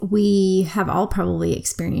We have all probably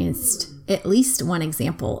experienced at least one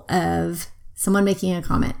example of someone making a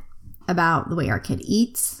comment about the way our kid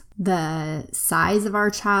eats, the size of our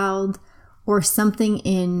child, or something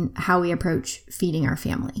in how we approach feeding our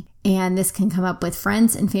family. And this can come up with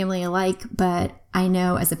friends and family alike, but I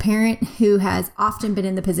know as a parent who has often been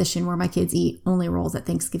in the position where my kids eat only rolls at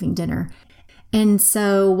Thanksgiving dinner. And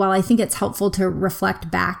so while I think it's helpful to reflect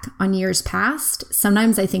back on years past,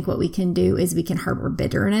 sometimes I think what we can do is we can harbor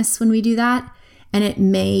bitterness when we do that, and it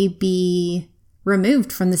may be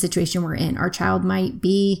removed from the situation we're in. Our child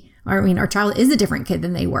our child is a different kid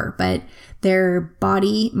than they were, but their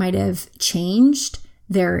body might have changed.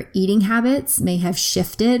 Their eating habits may have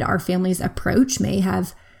shifted. Our family's approach may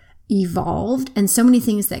have evolved, and so many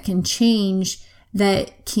things that can change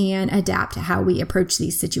that can adapt to how we approach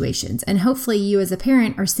these situations. And hopefully you as a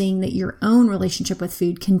parent are seeing that your own relationship with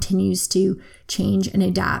food continues to change and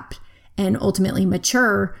adapt and ultimately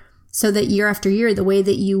mature, so that year after year, the way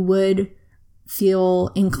that you would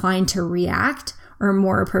feel inclined to react or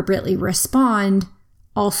more appropriately respond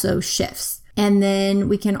also shifts. And then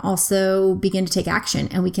we can also begin to take action,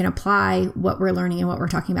 and we can apply what we're learning and what we're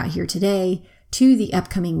talking about here today to the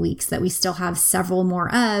upcoming weeks that we still have several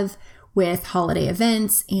more of, with holiday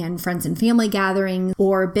events and friends and family gatherings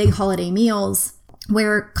or big holiday meals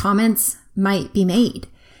where comments might be made.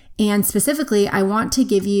 And specifically, I want to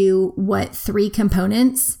give you what 3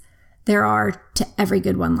 components there are to every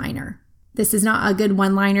good one-liner. This is not a good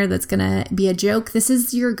one-liner that's going to be a joke. This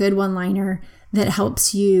is your good one-liner that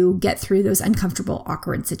helps you get through those uncomfortable,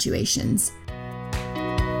 awkward situations.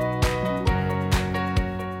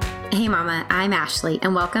 Hey Mama, I'm Ashley,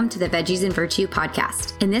 and welcome to the Veggies and Virtue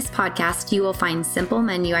podcast. In this podcast, you will find simple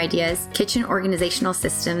menu ideas, kitchen organizational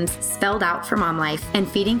systems spelled out for mom life, and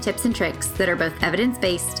feeding tips and tricks that are both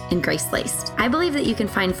evidence-based and grace-laced. I believe that you can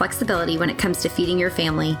find flexibility when it comes to feeding your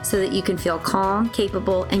family so that you can feel calm,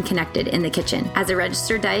 capable, and connected in the kitchen. As a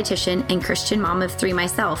registered dietitian and Christian mom of 3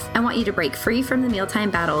 myself, I want you to break free from the mealtime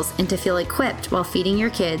battles and to feel equipped while feeding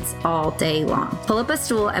your kids all day long. Pull up a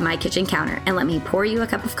stool at my kitchen counter and let me pour you a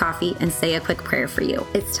cup of coffee and say a quick prayer for you.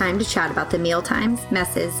 It's time to chat about the mealtimes,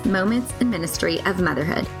 messes, moments, and ministry of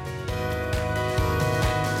motherhood.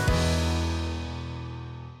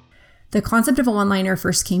 The concept of a one-liner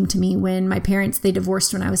first came to me when my parents, they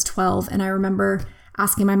divorced when I was 12, and I remember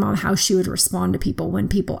asking my mom how she would respond to people when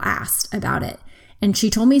people asked about it. And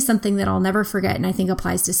she told me something that I'll never forget, and I think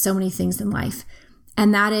applies to so many things in life.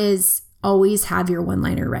 And that is, always have your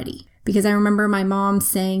one-liner ready. Because I remember my mom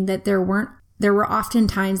saying that there were often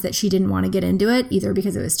times that she didn't want to get into it, either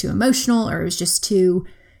because it was too emotional or it was just too,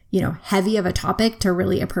 heavy of a topic to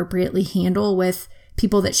really appropriately handle with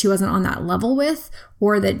people that she wasn't on that level with,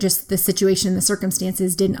 or that just the situation, the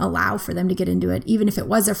circumstances didn't allow for them to get into it, even if it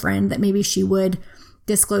was a friend that maybe she would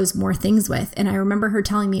disclose more things with. And I remember her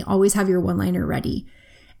telling me, always have your one-liner ready.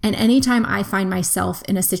 And anytime I find myself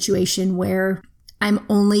in a situation where I'm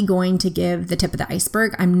only going to give the tip of the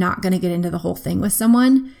iceberg, I'm not going to get into the whole thing with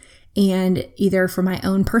someone, and either for my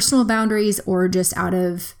own personal boundaries or just out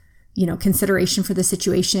of, consideration for the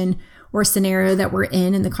situation or scenario that we're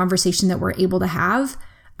in and the conversation that we're able to have,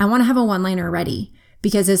 I want to have a one-liner ready.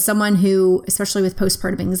 Because as someone who, especially with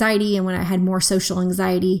postpartum anxiety and when I had more social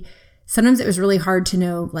anxiety, sometimes it was really hard to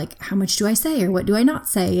know, how much do I say or what do I not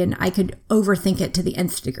say? And I could overthink it to the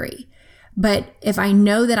nth degree. But if I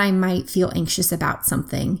know that I might feel anxious about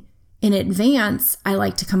something in advance, I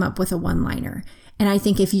like to come up with a one-liner. And I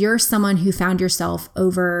think if you're someone who found yourself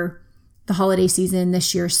over the holiday season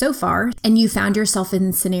this year so far, and you found yourself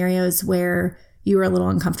in scenarios where you were a little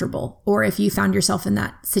uncomfortable, or if you found yourself in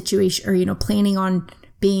that situation or, planning on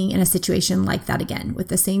being in a situation like that again with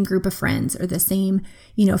the same group of friends or the same,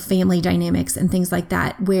 family dynamics and things like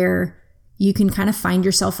that, where you can kind of find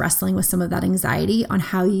yourself wrestling with some of that anxiety on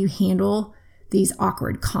how you handle these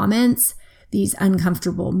awkward comments, these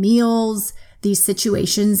uncomfortable meals, these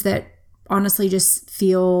situations that honestly just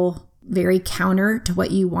feel very counter to what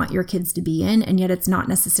you want your kids to be in, and yet it's not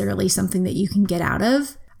necessarily something that you can get out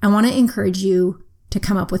of. I want to encourage you to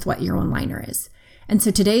come up with what your one-liner is. And so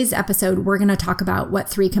today's episode, we're going to talk about what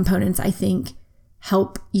 3 components I think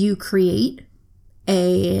help you create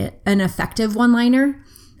an effective one-liner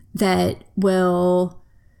that will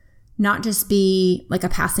not just be like a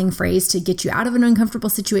passing phrase to get you out of an uncomfortable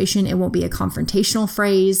situation. It won't be a confrontational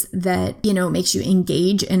phrase that, makes you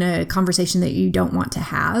engage in a conversation that you don't want to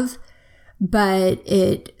have, but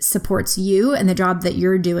it supports you and the job that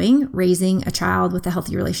you're doing, raising a child with a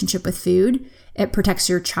healthy relationship with food. It protects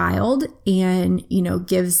your child and,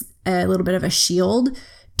 gives a little bit of a shield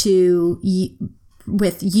to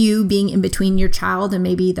with you being in between your child and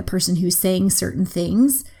maybe the person who's saying certain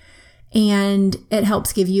things. And it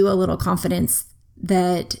helps give you a little confidence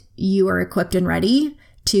that you are equipped and ready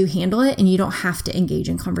to handle it, and you don't have to engage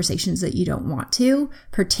in conversations that you don't want to,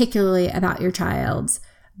 particularly about your child's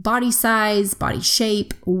body size, body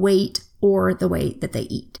shape, weight, or the way that they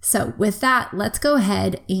eat. So with that, let's go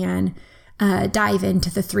ahead and dive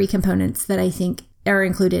into the 3 components that I think are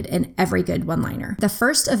included in every good one-liner. The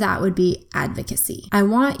first of that would be advocacy. I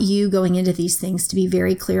want you going into these things to be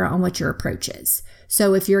very clear on what your approach is.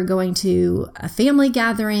 So if you're going to a family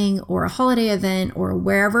gathering or a holiday event or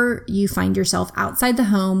wherever you find yourself outside the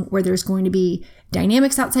home where there's going to be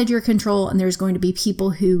dynamics outside your control and there's going to be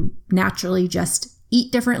people who naturally just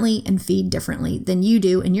eat differently and feed differently than you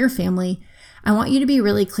do in your family, I want you to be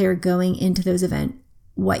really clear going into those events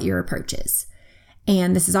what your approach is.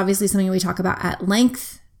 And this is obviously something we talk about at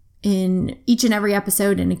length in each and every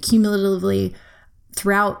episode and cumulatively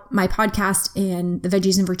throughout my podcast and the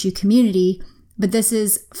Veggies and Virtue community. But this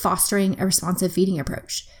is fostering a responsive feeding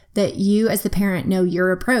approach, that you as the parent know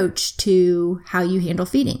your approach to how you handle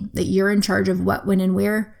feeding, that you're in charge of what, when, and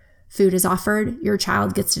where food is offered. Your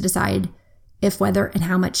child gets to decide if, whether, and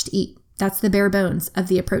how much to eat. That's the bare bones of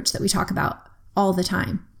the approach that we talk about all the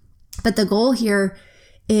time. But the goal here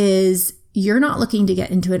is you're not looking to get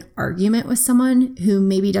into an argument with someone who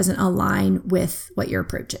maybe doesn't align with what your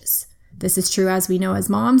approach is. This is true, as we know, as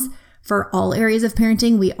moms. For all areas of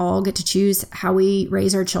parenting, we all get to choose how we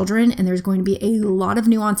raise our children, and there's going to be a lot of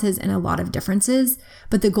nuances and a lot of differences.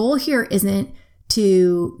 But the goal here isn't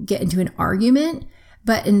to get into an argument,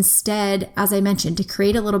 but instead, as I mentioned, to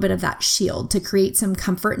create a little bit of that shield, to create some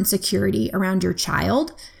comfort and security around your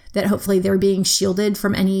child, that hopefully they're being shielded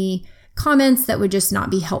from any comments that would just not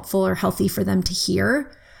be helpful or healthy for them to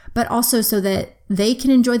hear, but also so that they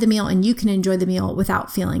can enjoy the meal and you can enjoy the meal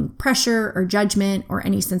without feeling pressure or judgment or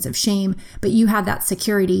any sense of shame. But you have that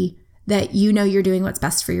security that you know you're doing what's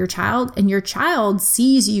best for your child, and your child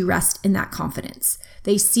sees you rest in that confidence.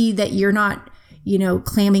 They see that you're not,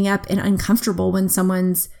 clamming up and uncomfortable when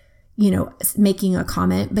someone's, making a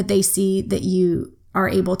comment, but they see that you are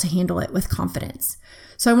able to handle it with confidence.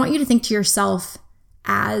 So I want you to think to yourself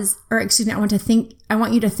I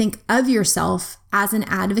want you to think of yourself as an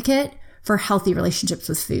advocate for healthy relationships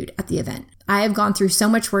with food at the event. I have gone through so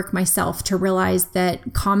much work myself to realize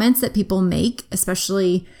that comments that people make,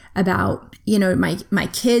 especially about, my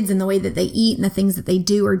kids and the way that they eat and the things that they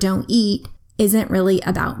do or don't eat, isn't really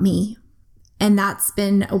about me. And that's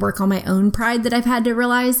been a work on my own pride that I've had to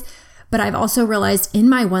realize. But I've also realized in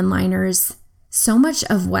my one-liners, so much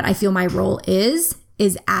of what I feel my role is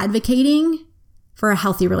advocating for a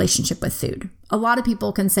healthy relationship with food. A lot of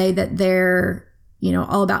people can say that they're,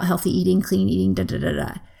 all about healthy eating, clean eating,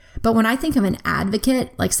 But when I think of an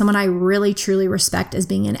advocate, like someone I really truly respect as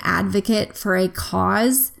being an advocate for a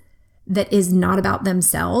cause that is not about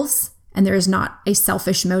themselves and there is not a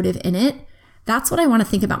selfish motive in it, that's what I want to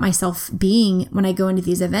think about myself being when I go into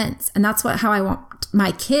these events. And that's how I want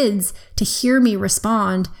my kids to hear me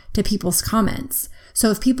respond to people's comments.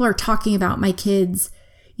 So if people are talking about my kids'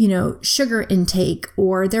 sugar intake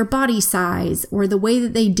or their body size or the way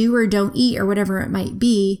that they do or don't eat or whatever it might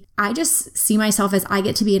be, I just see myself as I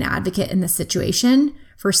get to be an advocate in this situation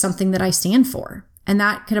for something that I stand for. And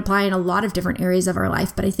that could apply in a lot of different areas of our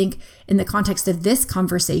life. But I think in the context of this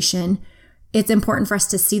conversation, it's important for us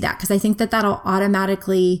to see that, because I think that that'll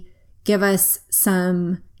automatically give us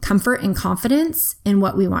some comfort and confidence in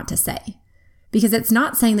what we want to say. Because it's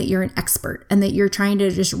not saying that you're an expert and that you're trying to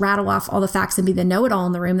just rattle off all the facts and be the know-it-all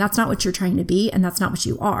in the room. That's not what you're trying to be, and that's not what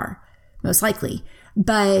you are, most likely.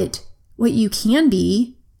 But what you can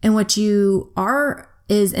be and what you are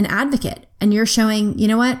is an advocate. And you're showing,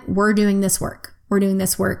 we're doing this work. We're doing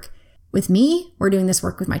this work with me. We're doing this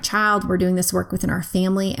work with my child. We're doing this work within our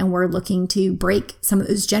family. And we're looking to break some of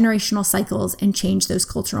those generational cycles and change those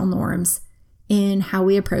cultural norms in how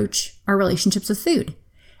we approach our relationships with food.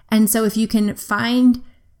 And so if you can find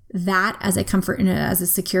that as a comfort and as a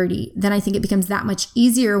security, then I think it becomes that much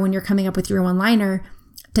easier when you're coming up with your one-liner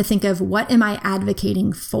to think of, what am I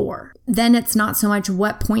advocating for? Then it's not so much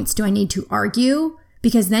what points do I need to argue,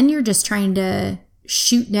 because then you're just trying to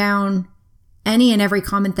shoot down any and every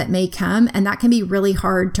comment that may come. And that can be really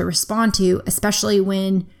hard to respond to, especially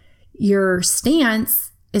when your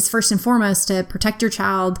stance is first and foremost to protect your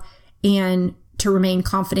child and to remain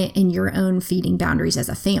confident in your own feeding boundaries as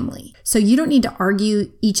a family. So you don't need to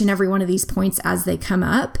argue each and every one of these points as they come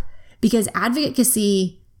up, because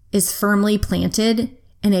advocacy is firmly planted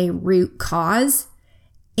in a root cause,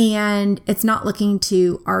 and it's not looking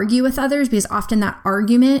to argue with others, because often that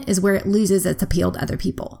argument is where it loses its appeal to other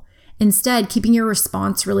people. Instead, keeping your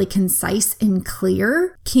response really concise and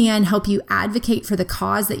clear can help you advocate for the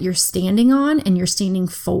cause that you're standing on and you're standing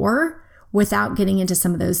for without getting into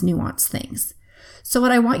some of those nuanced things. So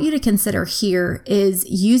what I want you to consider here is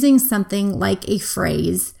using something like a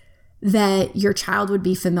phrase that your child would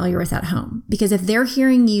be familiar with at home. Because if they're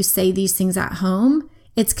hearing you say these things at home,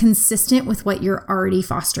 it's consistent with what you're already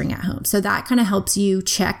fostering at home. So that kind of helps you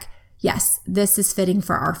check, yes, this is fitting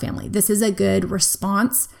for our family. This is a good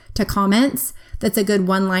response to comments. That's a good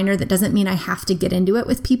one-liner that doesn't mean I have to get into it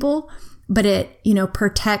with people, but it,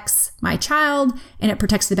 protects my child and it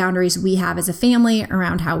protects the boundaries we have as a family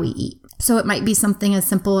around how we eat. So it might be something as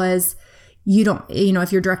simple as you don't,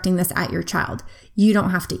 if you're directing this at your child, you don't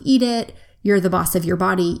have to eat it. You're the boss of your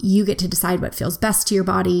body. You get to decide what feels best to your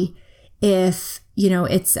body. If,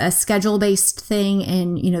 it's a schedule-based thing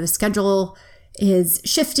and, the schedule is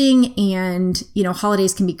shifting and,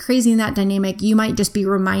 holidays can be crazy in that dynamic, you might just be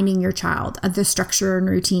reminding your child of the structure and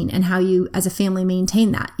routine and how you as a family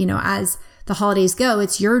maintain that. As the holidays go,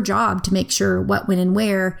 it's your job to make sure what, when, and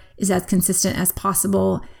where is as consistent as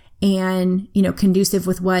possible and, conducive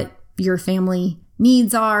with what your family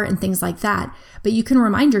needs are and things like that. But you can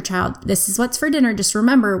remind your child, this is what's for dinner. Just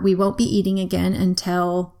remember, we won't be eating again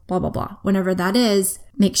until blah, blah, blah. Whenever that is,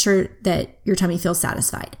 make sure that your tummy feels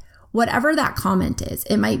satisfied. Whatever that comment is,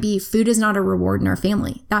 it might be food is not a reward in our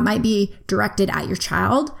family. That might be directed at your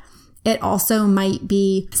child. It also might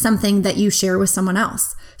be something that you share with someone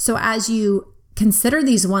else. So as you consider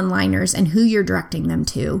these one-liners and who you're directing them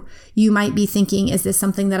to, you might be thinking, is this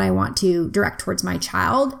something that I want to direct towards my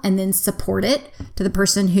child and then support it to the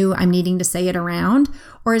person who I'm needing to say it around?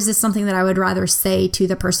 Or is this something that I would rather say to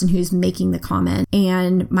the person who's making the comment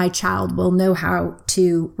and my child will know how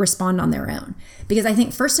to respond on their own? Because I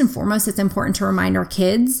think first and foremost, it's important to remind our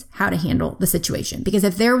kids how to handle the situation. Because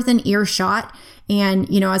if they're within earshot and,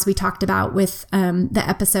 as we talked about with the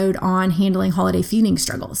episode on handling holiday feeding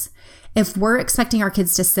struggles, if we're expecting our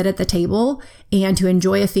kids to sit at the table and to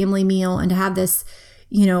enjoy a family meal and to have this,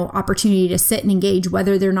 opportunity to sit and engage,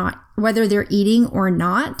 whether they're eating or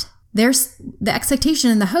not, there's the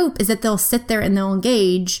expectation and the hope is that they'll sit there and they'll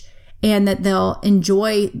engage and that they'll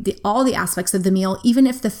enjoy all the aspects of the meal, even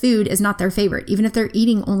if the food is not their favorite, even if they're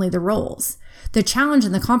eating only the rolls. The challenge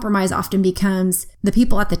and the compromise often becomes the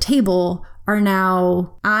people at the table are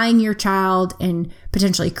now eyeing your child and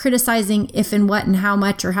potentially criticizing if and what and how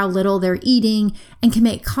much or how little they're eating and can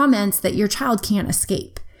make comments that your child can't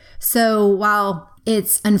escape. So while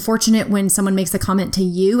it's unfortunate when someone makes a comment to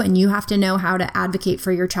you and you have to know how to advocate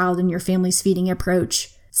for your child and your family's feeding approach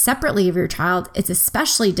separately of your child, it's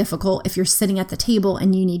especially difficult if you're sitting at the table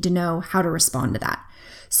and you need to know how to respond to that.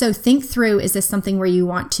 So think through, is this something where you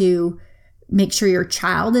want to make sure your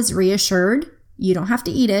child is reassured you don't have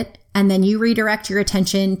to eat it, and then you redirect your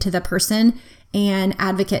attention to the person and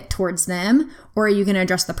advocate towards them? Or are you going to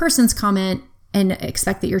address the person's comment and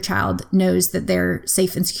expect that your child knows that they're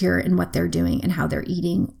safe and secure in what they're doing and how they're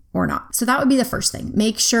eating or not? So that would be the first thing.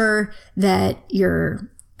 Make sure that you're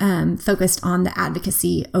focused on the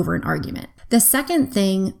advocacy over an argument. The second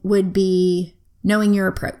thing would be knowing your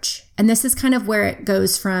approach. And this is kind of where it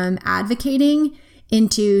goes from advocating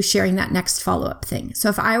into sharing that next follow-up thing. So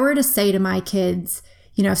if I were to say to my kids,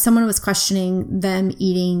 if someone was questioning them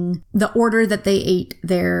eating the order that they ate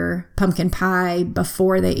their pumpkin pie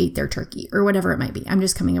before they ate their turkey or whatever it might be, I'm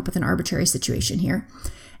just coming up with an arbitrary situation here.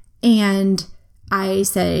 And I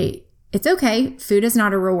say, it's okay. Food is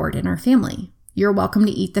not a reward in our family. You're welcome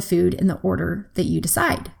to eat the food in the order that you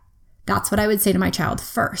decide. That's what I would say to my child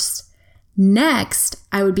first. Next,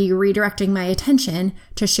 I would be redirecting my attention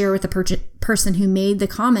to share with the person who made the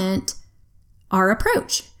comment our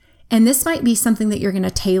approach. And this might be something that you're going to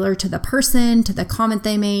tailor to the person, to the comment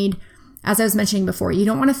they made. As I was mentioning before, you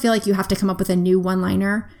don't want to feel like you have to come up with a new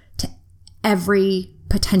one-liner to every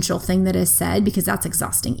potential thing that is said, because that's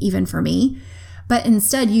exhausting, even for me. But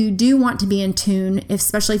instead, you do want to be in tune,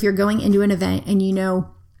 especially if you're going into an event and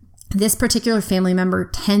this particular family member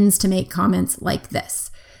tends to make comments like this.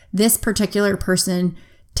 This particular person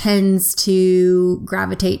tends to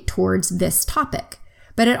gravitate towards this topic.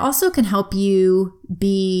 But it also can help you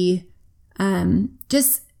be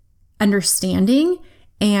just understanding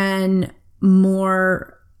and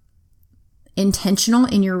more intentional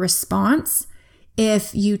in your response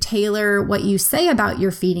if you tailor what you say about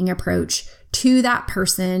your feeding approach to that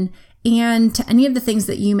person and to any of the things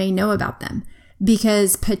that you may know about them.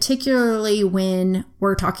 Because particularly when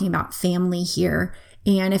we're talking about family here,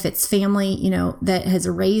 and if it's family, that has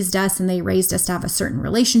raised us and they raised us to have a certain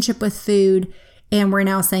relationship with food, and we're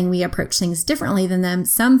now saying we approach things differently than them,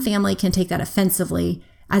 some family can take that offensively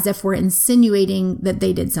as if we're insinuating that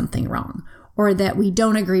they did something wrong, or that we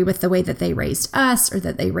don't agree with the way that they raised us, or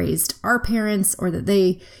that they raised our parents, or that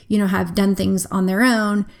they, have done things on their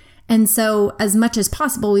own. And so as much as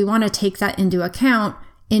possible, we want to take that into account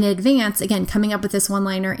in advance, again, coming up with this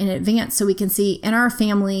one-liner in advance so we can see in our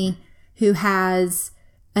family who has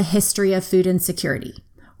a history of food insecurity.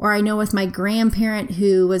 Or I know with my grandparent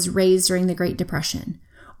who was raised during the Great Depression.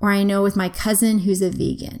 Or I know with my cousin who's a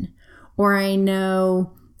vegan. Or I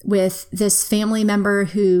know with this family member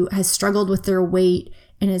who has struggled with their weight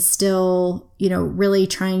and is still, really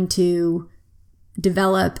trying to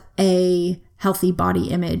develop a healthy body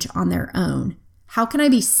image on their own. How can I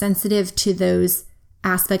be sensitive to those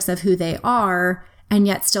aspects of who they are and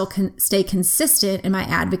yet still stay consistent in my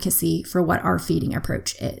advocacy for what our feeding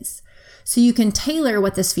approach is? So you can tailor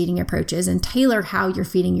what this feeding approach is and tailor how you're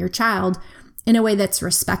feeding your child in a way that's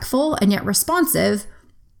respectful and yet responsive.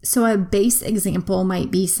 So a base example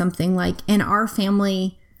might be something like, in our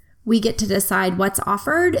family, we get to decide what's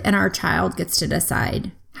offered and our child gets to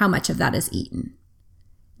decide how much of that is eaten.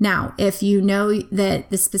 Now, if you know that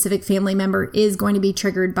the specific family member is going to be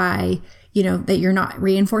triggered by, that you're not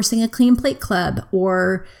reinforcing a clean plate club,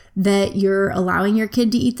 or that you're allowing your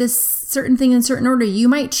kid to eat this certain thing in a certain order, you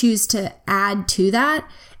might choose to add to that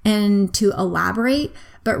and to elaborate.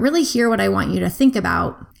 But really here, what I want you to think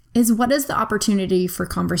about is, what is the opportunity for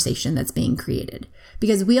conversation that's being created?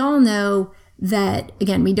 Because we all know that,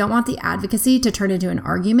 again, we don't want the advocacy to turn into an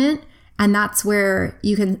argument. And that's where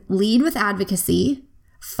you can lead with advocacy,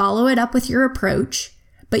 follow it up with your approach,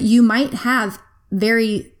 but you might have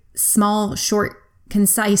very small, short,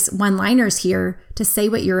 concise one-liners here to say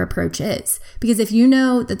what your approach is. Because if you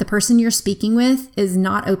know that the person you're speaking with is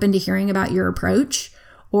not open to hearing about your approach,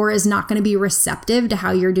 or is not going to be receptive to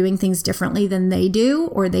how you're doing things differently than they do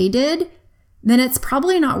or they did, then it's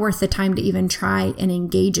probably not worth the time to even try and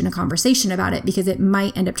engage in a conversation about it, because it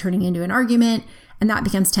might end up turning into an argument, and that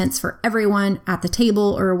becomes tense for everyone at the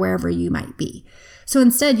table or wherever you might be. So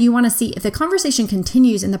instead, you want to see if the conversation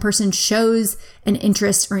continues and the person shows an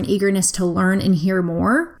interest or an eagerness to learn and hear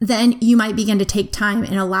more, then you might begin to take time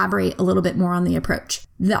and elaborate a little bit more on the approach.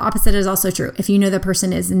 The opposite is also true. If you know the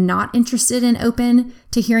person is not interested and open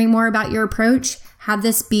to hearing more about your approach, have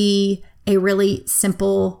this be a really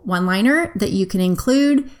simple one-liner that you can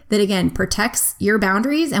include that, again, protects your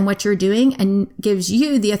boundaries and what you're doing and gives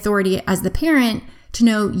you the authority as the parent to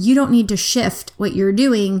know you don't need to shift what you're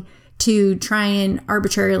doing to try and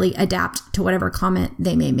arbitrarily adapt to whatever comment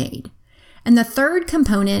they may made. And the third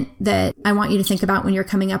component that I want you to think about when you're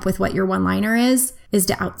coming up with what your one-liner is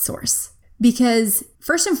to outsource. Because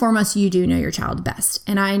first and foremost, you do know your child best.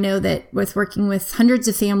 And I know that with working with hundreds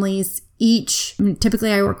of families,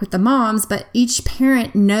 typically I work with the moms, but each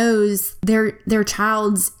parent knows their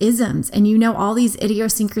child's isms, and you know all these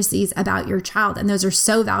idiosyncrasies about your child. And those are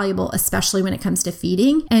so valuable, especially when it comes to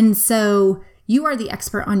feeding. And so you are the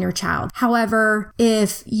expert on your child. However,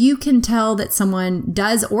 if you can tell that someone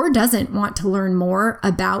does or doesn't want to learn more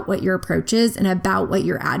about what your approach is and about what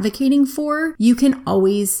you're advocating for, you can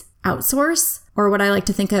always outsource, or what I like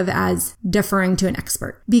to think of as deferring to an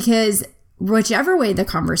expert. Because whichever way the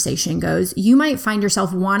conversation goes, you might find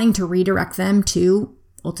yourself wanting to redirect them to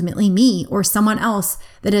ultimately me or someone else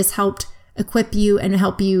that has helped equip you and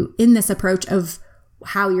help you in this approach of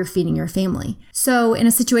how you're feeding your family. So in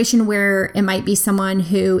a situation where it might be someone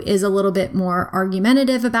who is a little bit more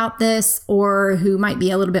argumentative about this, or who might be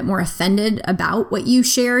a little bit more offended about what you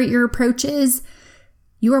share your approach is,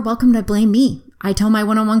 you are welcome to blame me. I tell my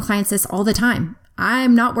one-on-one clients this all the time.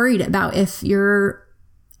 I'm not worried about if your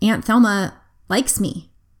Aunt Thelma likes me.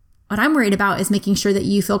 What I'm worried about is making sure that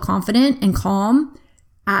you feel confident and calm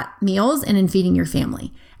at meals and in feeding your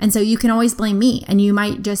family. And so you can always blame me, and you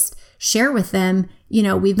might just share with them,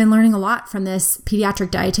 we've been learning a lot from this pediatric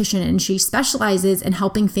dietitian, and she specializes in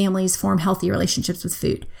helping families form healthy relationships with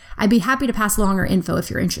food. I'd be happy to pass along her info if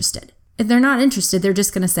you're interested. If they're not interested, they're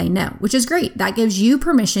just going to say no, which is great. That gives you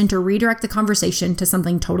permission to redirect the conversation to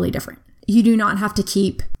something totally different. You do not have to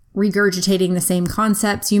keep regurgitating the same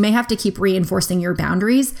concepts. You may have to keep reinforcing your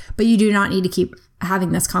boundaries, but you do not need to keep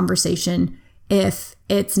having this conversation if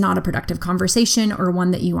it's not a productive conversation or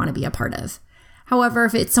one that you want to be a part of. However,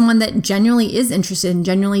 if it's someone that genuinely is interested and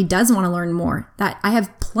genuinely does want to learn more, that I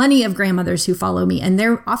have plenty of grandmothers who follow me, and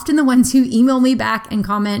they're often the ones who email me back and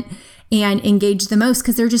comment and engage the most,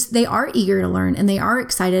 because they are eager to learn and they are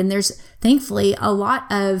excited. And there's thankfully a lot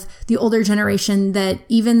of the older generation that,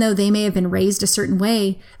 even though they may have been raised a certain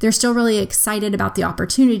way, they're still really excited about the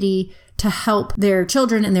opportunity to help their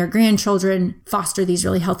children and their grandchildren foster these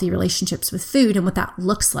really healthy relationships with food and what that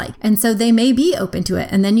looks like. And so they may be open to it,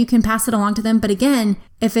 and then you can pass it along to them. But again,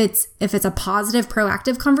 if it's a positive,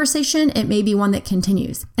 proactive conversation, it may be one that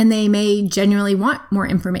continues, and they may genuinely want more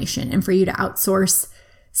information and for you to outsource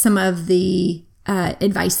some of the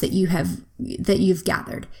advice that you've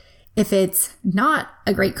gathered. If it's not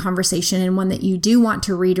a great conversation and one that you do want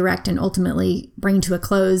to redirect and ultimately bring to a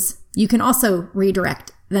close, you can also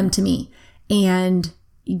redirect them to me and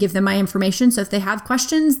give them my information. So if they have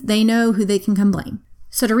questions, they know who they can come blame.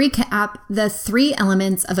 So to recap, the 3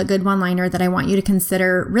 elements of a good one-liner that I want you to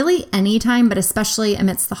consider really anytime, but especially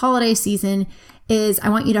amidst the holiday season, is I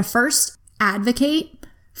want you to first advocate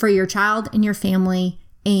for your child and your family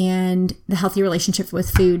and the healthy relationship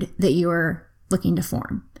with food that you're looking to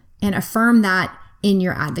form, and affirm that in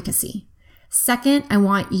your advocacy. Second, I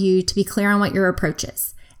want you to be clear on what your approach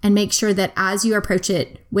is and make sure that as you approach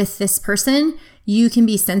it with this person, you can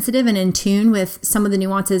be sensitive and in tune with some of the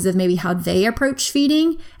nuances of maybe how they approach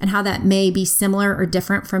feeding and how that may be similar or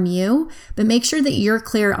different from you. But make sure that you're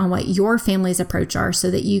clear on what your family's approach are so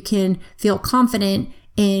that you can feel confident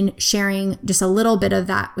in sharing just a little bit of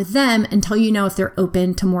that with them until you know if they're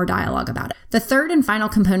open to more dialogue about it. The third and final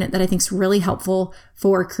component that I think is really helpful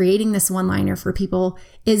for creating this one-liner for people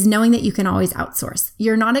is knowing that you can always outsource.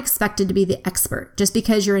 You're not expected to be the expert. Just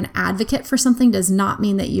because you're an advocate for something does not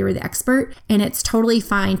mean that you're the expert. And it's totally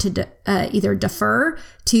fine to either defer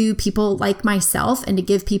to people like myself and to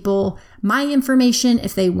give people my information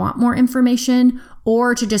if they want more information,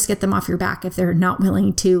 or to just get them off your back if they're not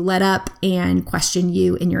willing to let up and question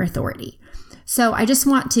you in your authority. So I just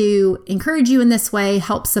want to encourage you in this way,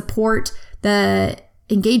 help support the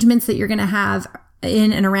engagements that you're going to have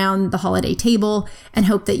in and around the holiday table, and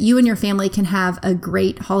hope that you and your family can have a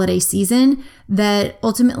great holiday season that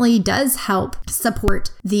ultimately does help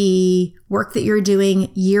support the work that you're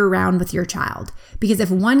doing year round with your child. Because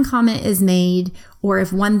if one comment is made, or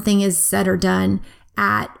if one thing is said or done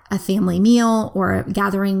at a family meal or a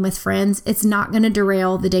gathering with friends, it's not going to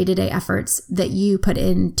derail the day-to-day efforts that you put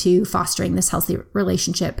into fostering this healthy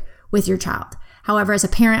relationship with your child. However, as a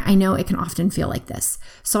parent, I know it can often feel like this.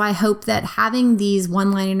 So I hope that having these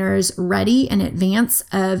one-liners ready in advance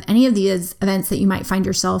of any of these events that you might find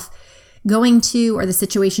yourself going to, or the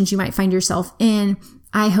situations you might find yourself in,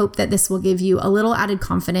 I hope that this will give you a little added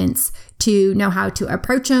confidence to know how to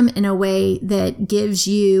approach them in a way that gives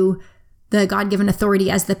you the God-given authority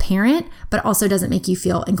as the parent, but also doesn't make you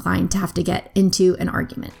feel inclined to have to get into an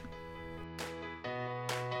argument.